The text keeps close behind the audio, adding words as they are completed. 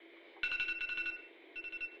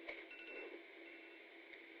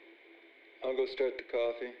I'll go start the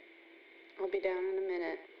coffee. I'll be down in a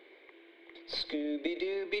minute.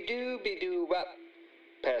 Scooby-Dooby-Dooby-Doo-Wop.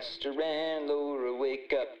 Pastor and Laura,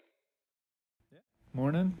 wake up.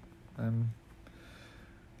 Morning. I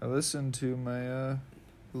listened to my a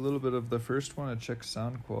little bit of the first one. I checked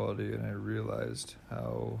sound quality, and I realized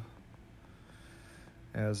how,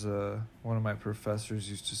 as one of my professors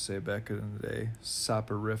used to say back in the day,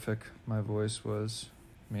 soporific my voice was,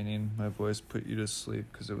 meaning my voice put you to sleep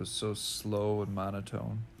because it was so slow and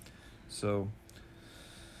monotone. So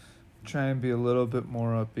try and be a little bit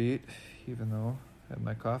more upbeat, even though I have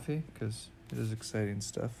my coffee, because it is exciting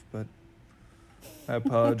stuff. But I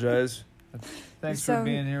apologize. Thanks for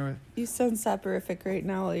being here. You sound soporific right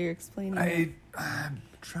now while you're explaining it. I'm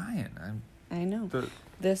trying. I know.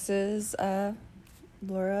 This is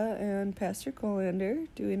Laura and Pastor Colander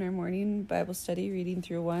doing our morning Bible study, reading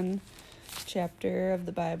through one chapter of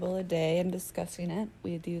the Bible a day and discussing it.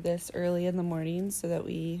 We do this early in the morning so that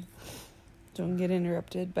we don't get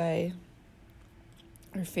interrupted by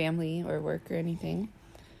our family or work or anything.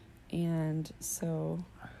 And so,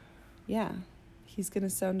 yeah, he's going to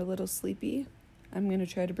sound a little sleepy. I'm going to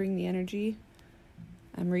try to bring the energy.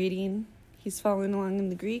 I'm reading. He's following along in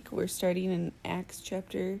the Greek. We're starting in Acts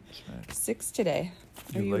chapter 6 today.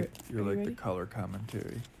 You're like the color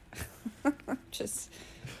commentary. Just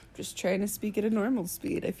trying to speak at a normal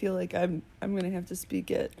speed. I feel like I'm going to have to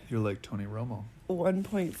speak at... You're like Tony Romo.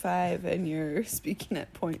 1.5 and you're speaking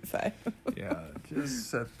at 0.5. Yeah,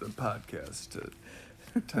 just set the podcast to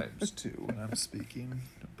times 2 when I'm speaking.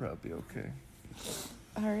 It'll probably be okay.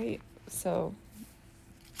 All right, so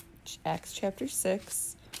Acts chapter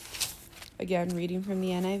 6. Again, reading from the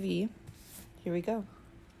NIV. Here we go.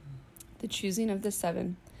 The choosing of the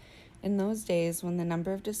 7. In those days, when the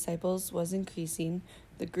number of disciples was increasing,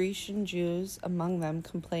 the Grecian Jews among them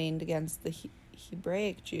complained against the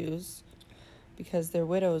Hebraic Jews because their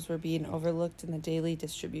widows were being overlooked in the daily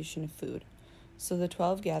distribution of food. So the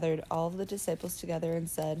 12 gathered all of the disciples together and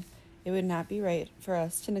said, "It would not be right for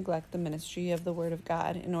us to neglect the ministry of the word of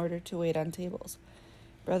God in order to wait on tables.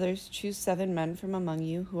 Brothers, choose 7 men from among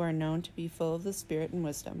you who are known to be full of the Spirit and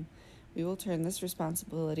wisdom. We will turn this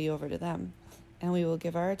responsibility over to them, and we will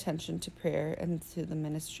give our attention to prayer and to the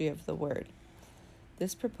ministry of the word."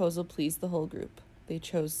 This proposal pleased the whole group. They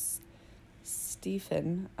chose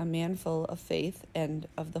Stephen, a man full of faith and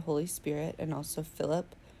of the Holy Spirit, and also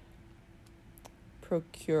Philip,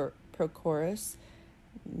 Prochorus,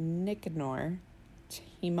 Nicanor,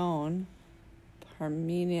 Timon,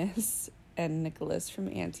 Parmenas, and Nicholas from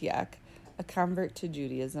Antioch, a convert to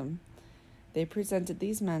Judaism. They presented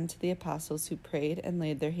these men to the apostles, who prayed and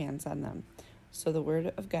laid their hands on them. So the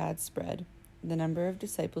word of God spread. The number of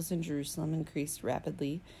disciples in Jerusalem increased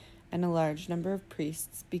rapidly, and a large number of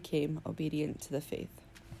priests became obedient to the faith.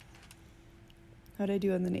 How'd I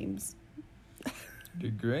do on the names?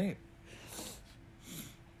 Did great.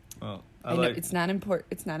 Well, I know it's not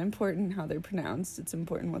important how they're pronounced. It's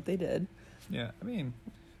important what they did. Yeah, I mean,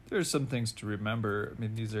 there's some things to remember. I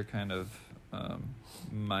mean, these are kind of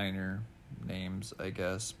minor names, I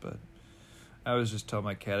guess, but I always just tell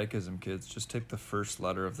my catechism kids, just take the first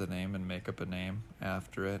letter of the name and make up a name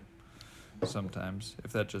after it sometimes,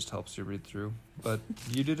 if that just helps you read through. But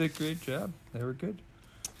you did a great job. They were good.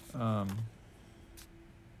 What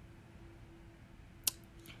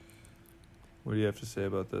do you have to say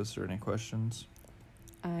about this, or any questions?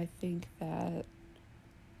 I think that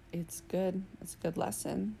it's good. It's a good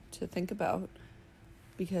lesson to think about,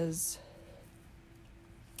 because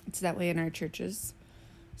it's that way in our churches.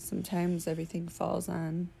 Sometimes everything falls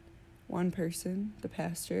on one person, the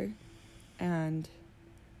pastor, and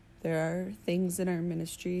there are things in our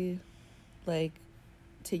ministry like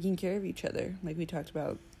taking care of each other, like we talked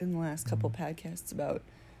about in the last couple podcasts about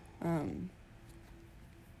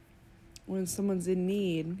when someone's in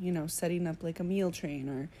need, setting up like a meal train,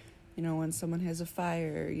 or, when someone has a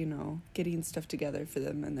fire, getting stuff together for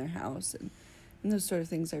them in their house. And those sort of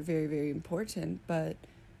things are very, very important, but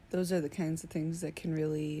those are the kinds of things that can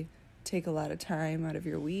really take a lot of time out of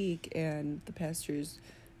your week, and the pastor's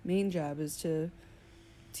main job is to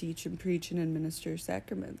teach and preach and administer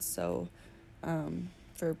sacraments. So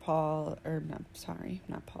for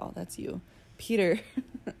Peter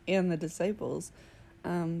and the disciples,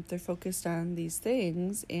 they're focused on these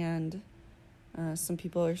things, and some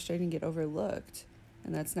people are starting to get overlooked,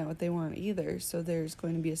 and that's not what they want either. So there's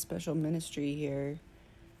going to be a special ministry here,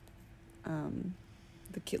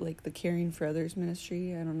 the caring for others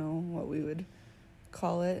ministry. I don't know what we would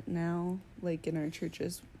call it now, like in our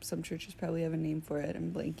churches. Some churches probably have a name for it.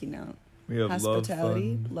 I'm blanking out. We have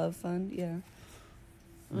hospitality, love fund. Yeah.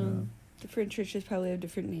 different churches probably have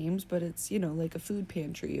different names, but it's, like a food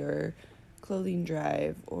pantry or clothing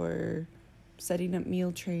drive or setting up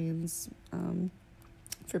meal trains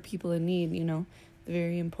for people in need, the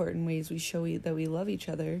very important ways we show that we love each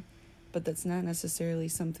other, but that's not necessarily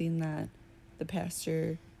something that the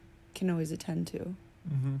pastor can always attend to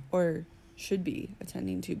or should be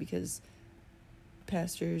attending to, because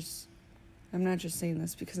pastors, I'm not just saying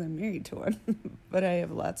this because I'm married to one, but I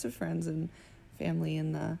have lots of friends and family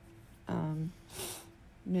in the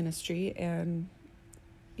ministry, and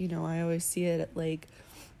I always see it like,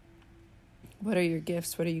 what are your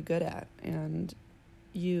gifts, what are you good at? And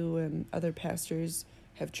you and other pastors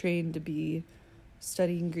have trained to be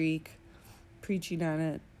studying Greek, preaching on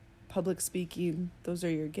it, public speaking. Those are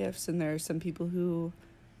your gifts. And there are some people who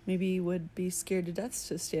maybe would be scared to death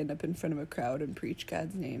to stand up in front of a crowd and preach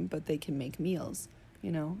God's name, but they can make meals,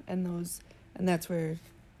 and that's where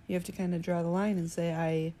you have to kind of draw the line and say,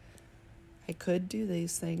 I could do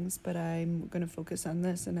these things, but I'm going to focus on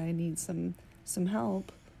this, and I need some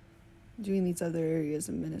help doing these other areas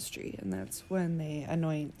of ministry. And that's when they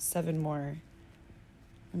anoint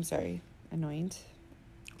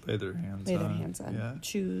Lay their hands on. Yeah.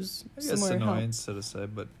 Choose I some guess more anoint help. set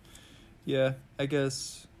aside, but yeah, I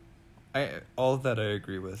guess all of that I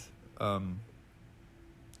agree with. I want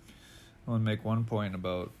to make one point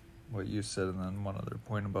about what you said, and then one other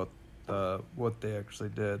point about what they actually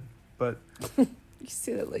did. But You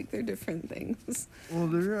say that like they're different things. well,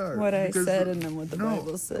 there are What I said and then what the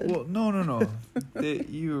Bible said. Well, no.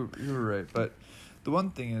 You were right, but the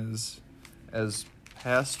one thing is, as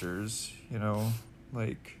pastors,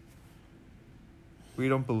 like, we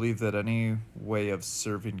don't believe that any way of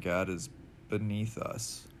serving God is beneath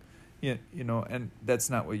us. Yeah, and that's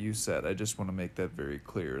not what you said. I just want to make that very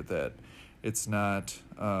clear, that it's not.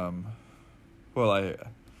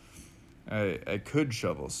 I could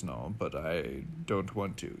shovel snow, but I don't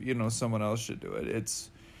want to. Someone else should do it.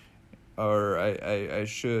 I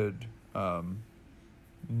should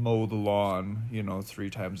mow the lawn, 3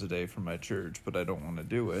 times a day for my church, but I don't want to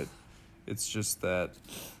do it. It's just that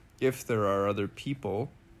if there are other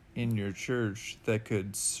people in your church that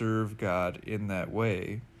could serve God in that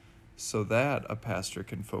way, so that a pastor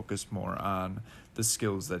can focus more on the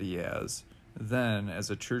skills that he has, then as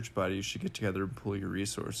a church body, you should get together and pool your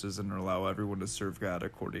resources and allow everyone to serve God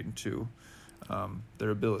according to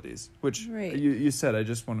their abilities. Which Right. you said, I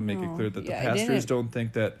just want to make it clear that the pastors don't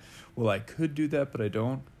think that, well, I could do that, but I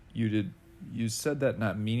don't. You said that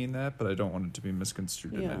not meaning that, but I don't want it to be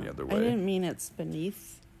misconstrued in any other way. I didn't mean it's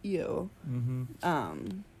beneath you.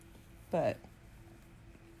 But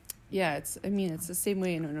yeah, it's the same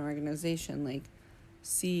way in an organization. Like,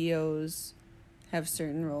 CEOs have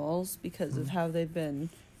certain roles because of how they've been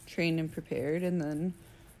trained and prepared, and then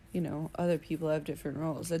other people have different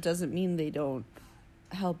roles. That doesn't mean they don't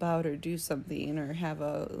help out or do something or have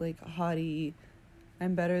a haughty,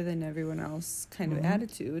 I'm better than everyone else kind of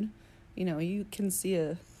attitude. You can see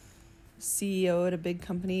a CEO at a big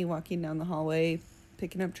company walking down the hallway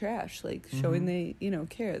picking up trash, showing they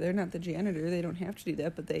care. They're not the janitor, they don't have to do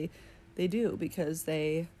that, but they do, because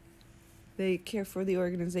they care for the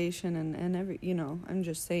organization and every, I'm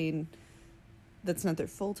just saying that's not their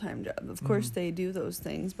full-time job. Of course they do those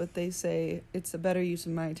things, but they say it's a better use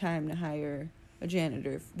of my time to hire a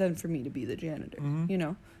janitor than for me to be the janitor.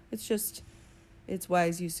 It's just, it's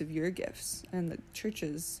wise use of your gifts, and the church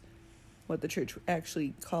is what the church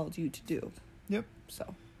actually called you to do. Yep.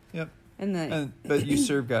 So. Yep. But you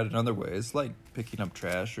serve God in other ways, like picking up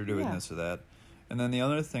trash or doing this or that. And then the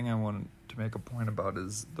other thing I wanted to make a point about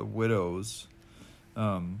is the widows.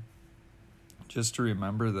 Just to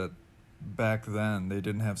remember that back then they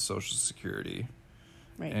didn't have Social Security.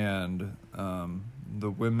 Right. And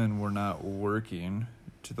the women were not working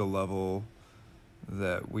to the level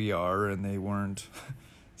that we are, and they weren't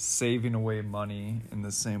saving away money in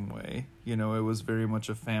the same way. It was very much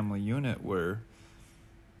a family unit where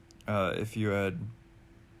if you had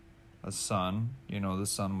a son, the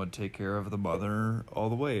son would take care of the mother all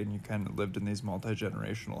the way, and you kind of lived in these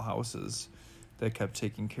multi-generational houses that kept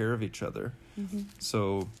taking care of each other.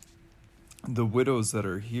 So the widows that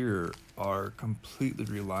are here are completely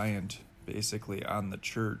reliant basically on the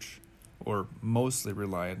church, or mostly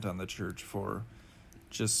reliant on the church for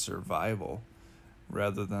just survival,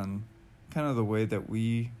 rather than kind of the way that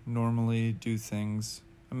we normally do things.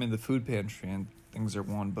 I mean, the food pantry and things are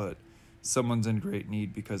one, but someone's in great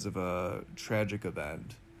need because of a tragic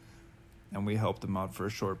event, and we help them out for a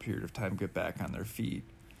short period of time get back on their feet.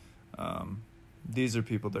 These are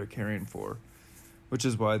people they're caring for, which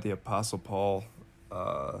is why the Apostle Paul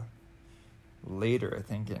later, I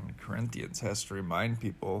think in Corinthians, has to remind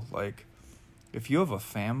people, if you have a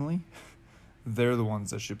family, they're the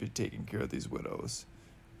ones that should be taking care of these widows,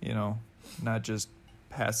 not just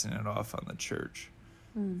passing it off on the church.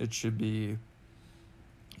 It should be,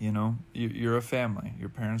 you're a family. Your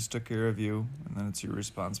parents took care of you, and then it's your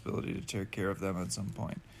responsibility to take care of them at some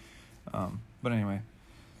point. But anyway,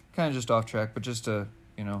 kind of just off track, but just to,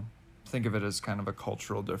 think of it as kind of a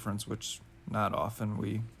cultural difference, which not often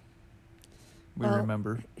we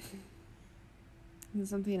remember. And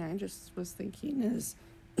something I just was thinking is,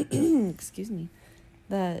 excuse me,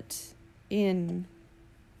 that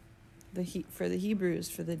for the Hebrews,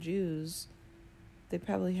 for the Jews, they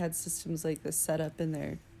probably had systems like this set up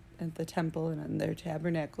at the temple and in their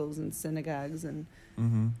tabernacles and synagogues, and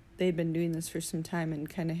they'd been doing this for some time and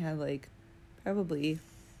kind of had like probably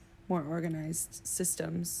more organized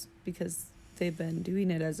systems because they've been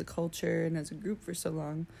doing it as a culture and as a group for so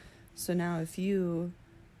long. So now if your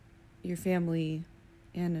family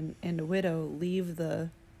and a widow leave the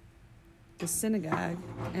synagogue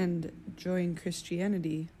and join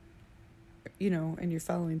Christianity, and you're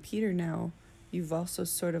following Peter now, you've also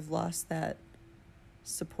sort of lost that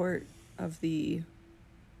support of the,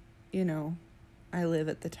 I live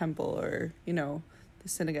at the temple, or, the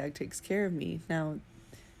synagogue takes care of me. Now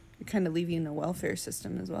you're kind of leaving a welfare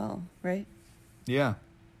system as well, right? Yeah.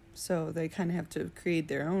 So they kind of have to create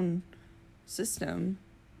their own system,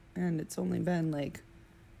 and it's only been like,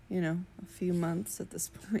 a few months at this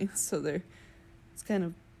point. So it's kind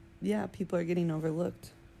of, people are getting overlooked,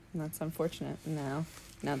 and that's unfortunate. Now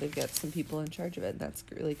they've got some people in charge of it. That's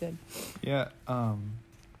really good. Yeah.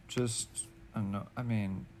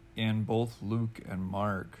 In both Luke and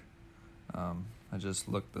Mark, I just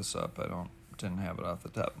looked this up. Didn't have it off the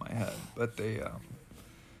top of my head, but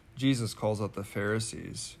Jesus calls out the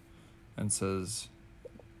Pharisees and says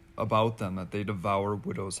about them that they devour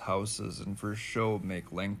widows' houses and for show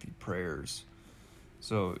make lengthy prayers.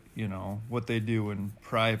 So, what they do in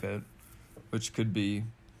private, which could be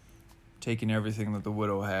taking everything that the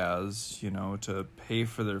widow has, to pay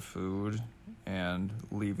for their food and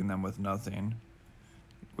leaving them with nothing,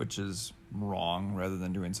 which is wrong. Rather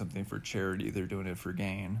than doing something for charity, they're doing it for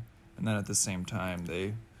gain. And then at the same time,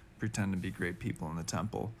 they pretend to be great people in the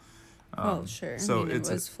temple. Sure. So it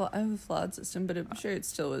was a flawed system, but I'm sure it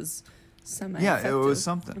still was semi-effective. Yeah, it was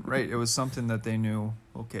something, right? It was something that they knew,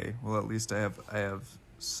 okay, well, at least I have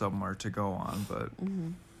somewhere to go on, but...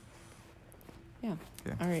 Yeah.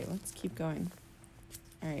 Okay. All right, let's keep going.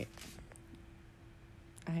 All right.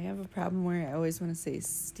 I have a problem where I always want to say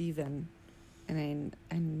Stephen, and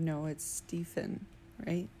I know it's Stephen,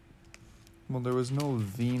 right? Well, there was no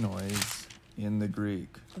V noise in the Greek.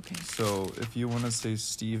 Okay. So if you want to say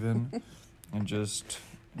Stephen and just,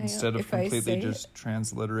 instead of completely just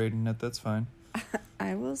transliterating it, that's fine.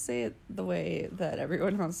 I will say it the way that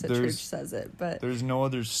everyone else at church says it, but... There's no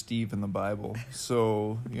other Steve in the Bible.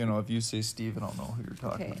 So, if you say Stephen, I'll know who you're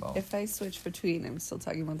talking about. If I switch between, I'm still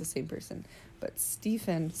talking about the same person. But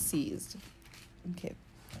Stephen seized. Okay.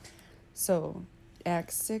 So,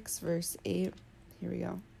 Acts 6, verse 8. Here we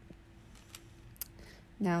go.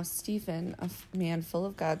 Now Stephen, a man full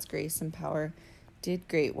of God's grace and power, did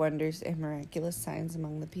great wonders and miraculous signs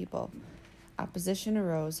among the people. Opposition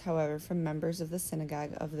arose, however, from members of the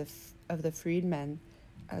synagogue of the freedmen,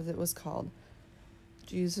 as it was called,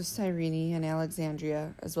 Jews of Cyrene and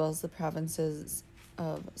Alexandria, as well as the provinces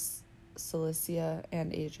of Cilicia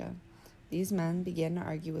and Asia. These men began to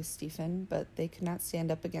argue with Stephen, but they could not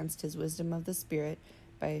stand up against his wisdom of the Spirit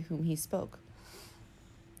by whom he spoke.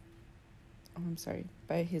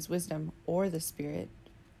 By his wisdom or the Spirit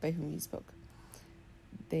by whom he spoke.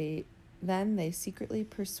 They secretly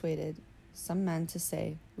persuaded some men to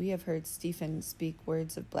say, "We have heard Stephen speak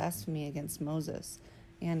words of blasphemy against Moses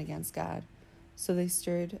and against God." So they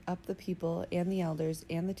stirred up the people and the elders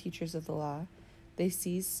and the teachers of the law. They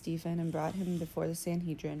seized Stephen and brought him before the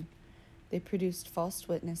Sanhedrin. They produced false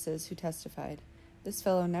witnesses who testified, "This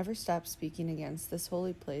fellow never stopped speaking against this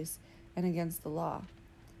holy place and against the law.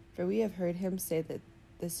 For we have heard him say that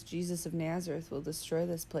this Jesus of Nazareth will destroy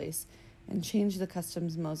this place and change the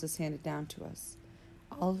customs Moses handed down to us."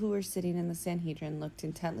 All who were sitting in the Sanhedrin looked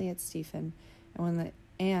intently at Stephen,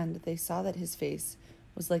 and they saw that his face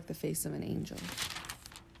was like the face of an angel.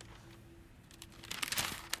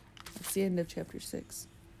 That's the end of chapter 6.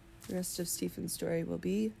 The rest of Stephen's story will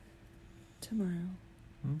be tomorrow.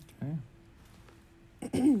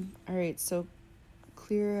 Okay. All right, so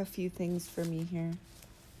clear a few things for me here.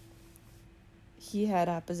 He had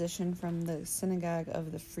opposition from the synagogue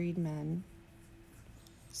of the freedmen.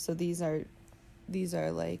 So these are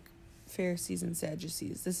like Pharisees and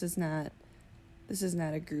Sadducees. This is not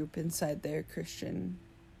a group inside their Christian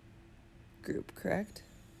group, correct?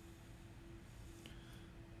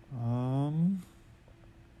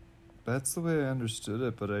 That's the way I understood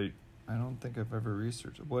it, but I don't think I've ever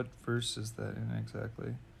researched it. What verse is that in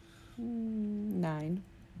exactly? 9. 9?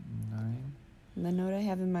 And the note I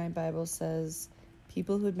have in my Bible says,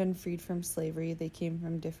 people who had been freed from slavery, they came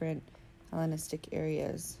from different Hellenistic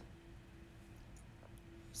areas.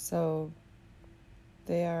 So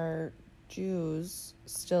they are Jews,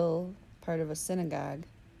 still part of a synagogue.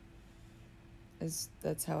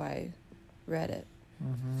 That's how I read it.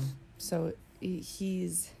 Mm-hmm. So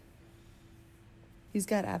he's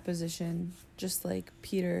got opposition, just like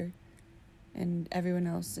Peter and everyone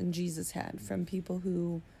else and Jesus had, from people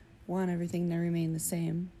who want everything to remain the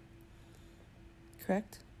same.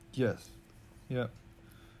 Correct? Yes. Yep.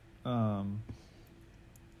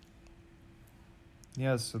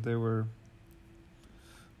 Yeah, so they were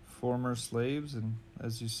former slaves, and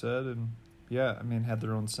as you said, and had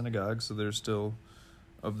their own synagogue, so they're still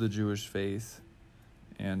of the Jewish faith.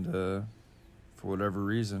 And for whatever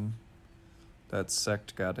reason, that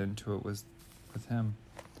sect got into it with him.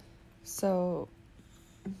 So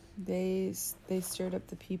they stirred up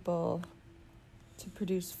the people to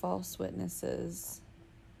produce false witnesses,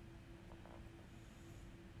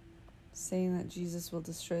 saying that Jesus will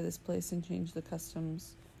destroy this place and change the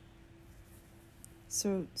customs.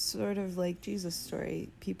 So sort of like Jesus' story,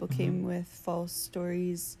 people came with false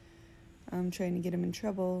stories, trying to get him in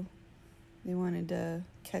trouble. They wanted to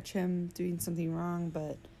catch him doing something wrong,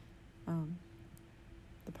 but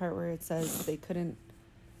the part where it says they couldn't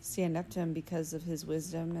stand up to him because of his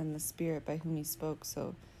wisdom and the spirit by whom he spoke.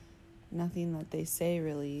 So nothing that they say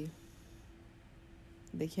really,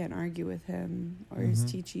 they can't argue with him or his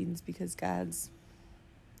teachings, because God's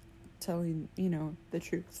telling, the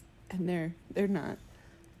truth, and they're not.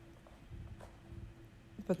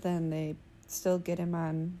 But then they still get him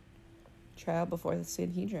on trial before the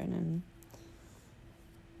Sanhedrin, and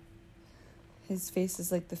his face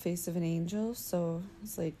is like the face of an angel, so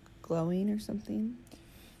it's like glowing or something.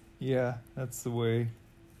 Yeah, that's the way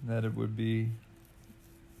that it would be,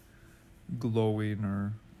 glowing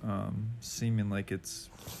or seeming like it's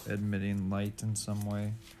emitting light in some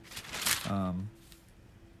way.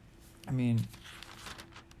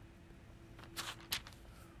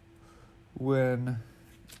 When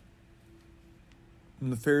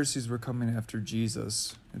the Pharisees were coming after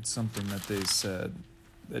Jesus, it's something that they said,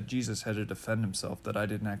 that Jesus had to defend himself, that I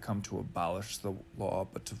did not come to abolish the law,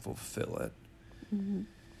 but to fulfill it. Mm-hmm.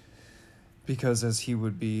 Because as he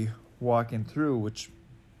would be walking through, which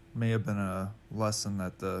may have been a lesson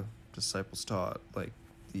that the disciples taught, like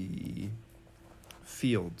the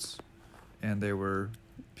fields, and they were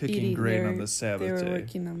picking grain on the Sabbath day. They were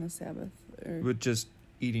working on the Sabbath. With just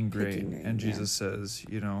eating grain. And yeah. Jesus says,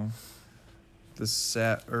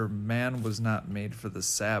 man was not made for the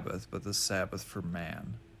Sabbath, but the Sabbath for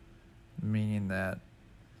man. Meaning that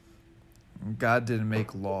God didn't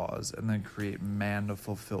make laws and then create man to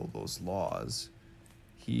fulfill those laws.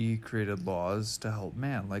 He created laws to help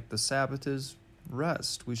man. Like the Sabbath is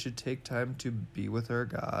rest. We should take time to be with our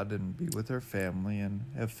God and be with our family and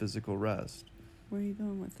have physical rest. Where are you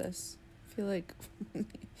going with this? I feel like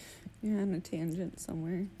you're on a tangent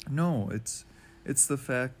somewhere. No, it's the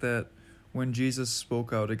fact that when Jesus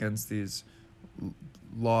spoke out against these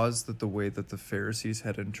laws, that the way that the Pharisees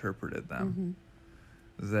had interpreted them,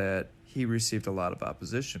 that he received a lot of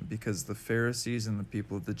opposition, because the Pharisees and the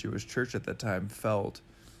people of the Jewish church at that time felt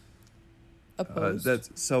that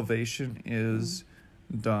salvation is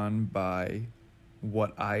done by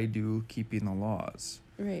what I do, keeping the laws.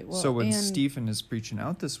 Right. Well, so when Stephen is preaching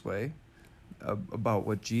out this way about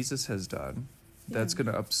what Jesus has done, that's going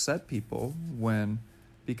to upset people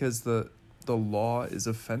because the law is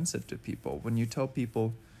offensive to people. When you tell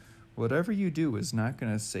people whatever you do is not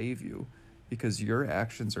going to save you because your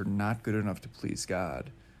actions are not good enough to please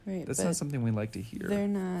God. Right. That's not something we like to hear. They're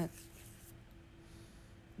not.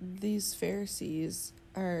 These Pharisees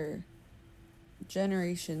are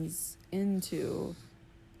generations into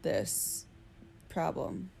this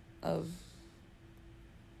problem of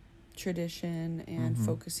tradition and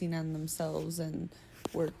focusing on themselves and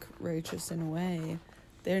work righteous in a way.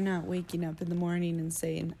 They're not waking up in the morning and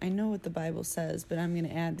saying, I know what the Bible says, but I'm going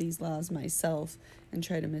to add these laws myself and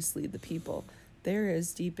try to mislead the people. They're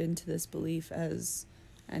as deep into this belief as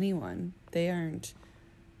anyone. They're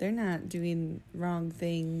not doing wrong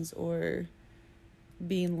things or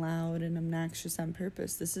being loud and obnoxious on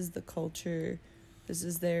purpose. This is the culture. This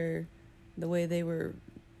is the way they were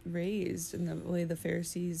raised and the way the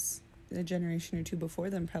Pharisees, a generation or two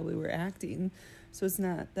before them, probably were acting. So it's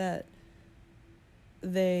not that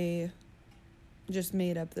they just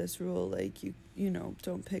made up this rule, like, you know,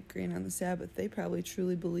 don't pick grain on the Sabbath. They probably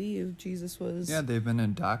truly believe Jesus was... Yeah, they've been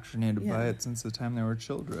indoctrinated by Yeah. it since the time they were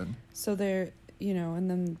children. So they're, you know, and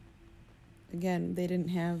then, again, they didn't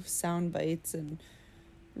have sound bites and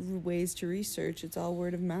ways to research. It's all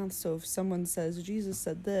word of mouth. So if someone says, Jesus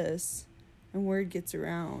said this, and word gets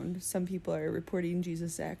around, some people are reporting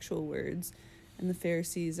Jesus' actual words, and the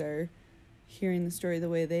Pharisees are hearing the story the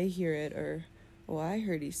way they hear it, or, oh, I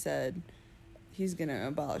heard he said he's going to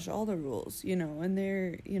abolish all the rules, you know, and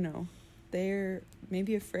they're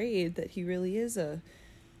maybe afraid that he really is a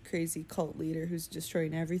crazy cult leader who's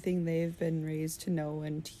destroying everything they've been raised to know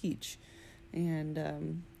and teach.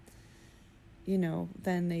 And, you know,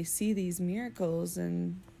 then they see these miracles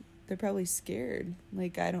and they're probably scared.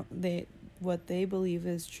 Like, what they believe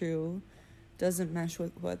is true doesn't mesh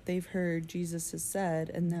with what they've heard Jesus has said,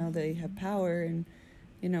 and now they have power, and,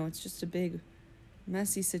 you know, it's just a big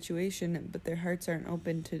messy situation, but their hearts aren't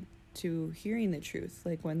open to hearing the truth.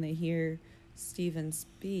 Like when they hear Stephen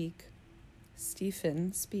speak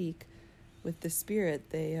with the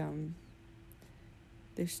Spirit, they're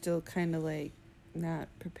still kind of like not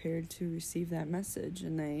prepared to receive that message,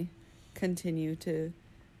 and they continue to,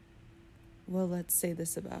 well, let's say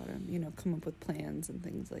this about him, you know, come up with plans and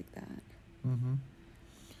things like that. Mm-hmm.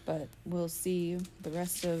 But we'll see the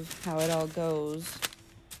rest of how it all goes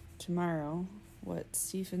tomorrow, what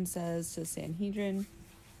Stephen says to Sanhedrin.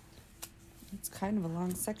 It's kind of a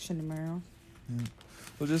long section tomorrow. Yeah.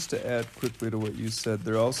 Well, just to add quickly to what you said,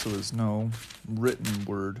 there also is no written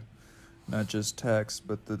word, not just text,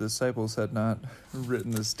 but the disciples had not written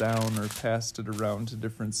this down or passed it around to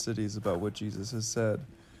different cities about what Jesus has said.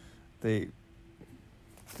 They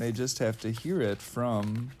just have to hear it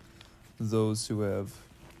from those who have,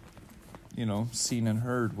 you know, seen and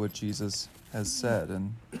heard what Jesus has said.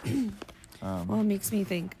 And well, it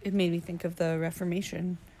made me think of the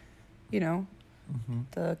Reformation. You know, mm-hmm.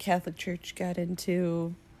 the Catholic Church got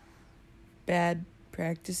into bad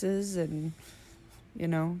practices and, you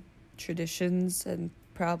know, traditions and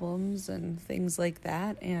problems and things like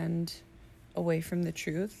that, and away from the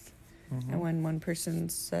truth. Mm-hmm. And when one person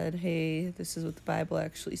said, hey, this is what the Bible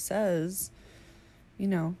actually says, you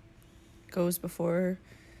know, goes before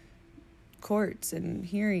courts and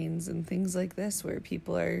hearings and things like this, where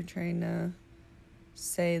people are trying to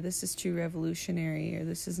say this is too revolutionary, or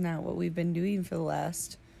this is not what we've been doing for the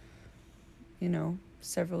last, you know,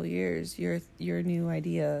 several years. Your new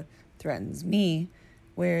idea threatens me,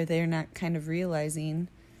 where they're not kind of realizing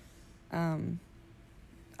our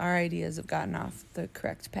ideas have gotten off the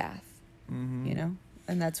correct path. Mm-hmm. You know,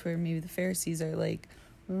 and that's where maybe the Pharisees are like,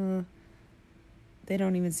 they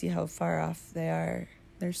don't even see how far off they are.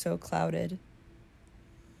 They're so clouded.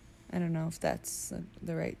 I don't know if that's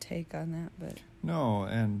the right take on that, but... No,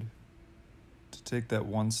 and to take that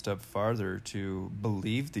one step farther, to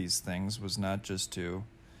believe these things was not just to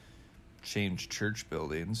change church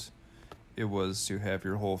buildings. It was to have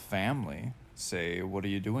your whole family say, what are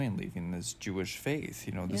you doing leaving this Jewish faith?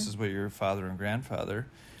 You know, this is what your father and grandfather...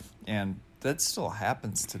 And that still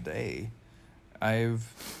happens today.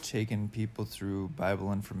 I've taken people through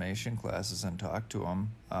Bible information classes and talked to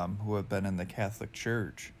them who have been in the Catholic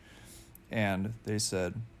Church. And they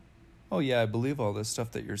said, oh, yeah, I believe all this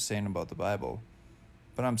stuff that you're saying about the Bible,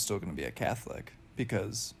 but I'm still going to be a Catholic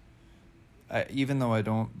because even though I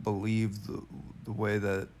don't believe the way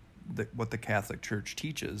that what the Catholic Church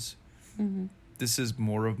teaches, mm-hmm. this is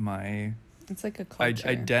more of my... It's like a culture.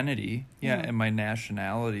 Identity, and my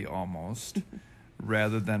nationality almost,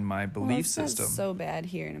 rather than my belief system. It's so bad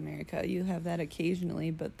here in America. You have that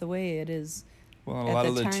occasionally, but the way it is... Well, a lot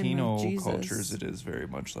of Latino cultures, it is very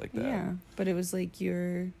much like that. Yeah, but it was like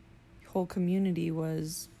your whole community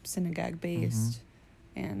was synagogue-based,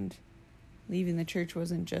 mm-hmm. and leaving the church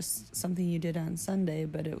wasn't just something you did on Sunday,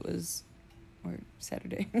 but it was... or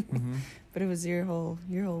Saturday, mm-hmm. but it was your whole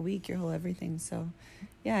week, your whole everything. So,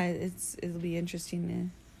 yeah, it'll be interesting to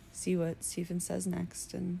see what Stephen says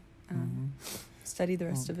next, and mm-hmm. study the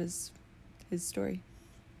rest of his story.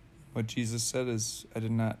 What Jesus said is, I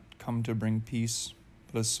did not come to bring peace,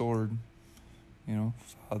 but a sword. You know,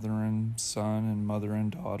 father and son and mother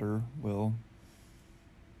and daughter will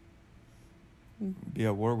be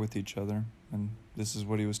at war with each other, and this is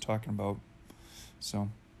what he was talking about. So.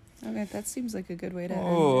 Okay, that seems like a good way to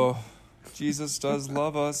end it. Jesus does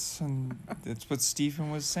love us, and it's what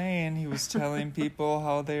Stephen was saying. He was telling people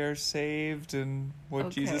how they are saved and what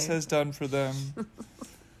Jesus has done for them.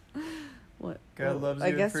 God loves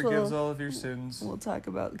you and forgives all of your sins. We'll talk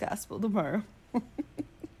about the gospel tomorrow. All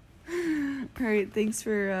right, thanks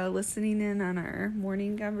for listening in on our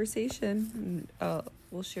morning conversation, and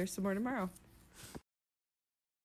we'll share some more tomorrow.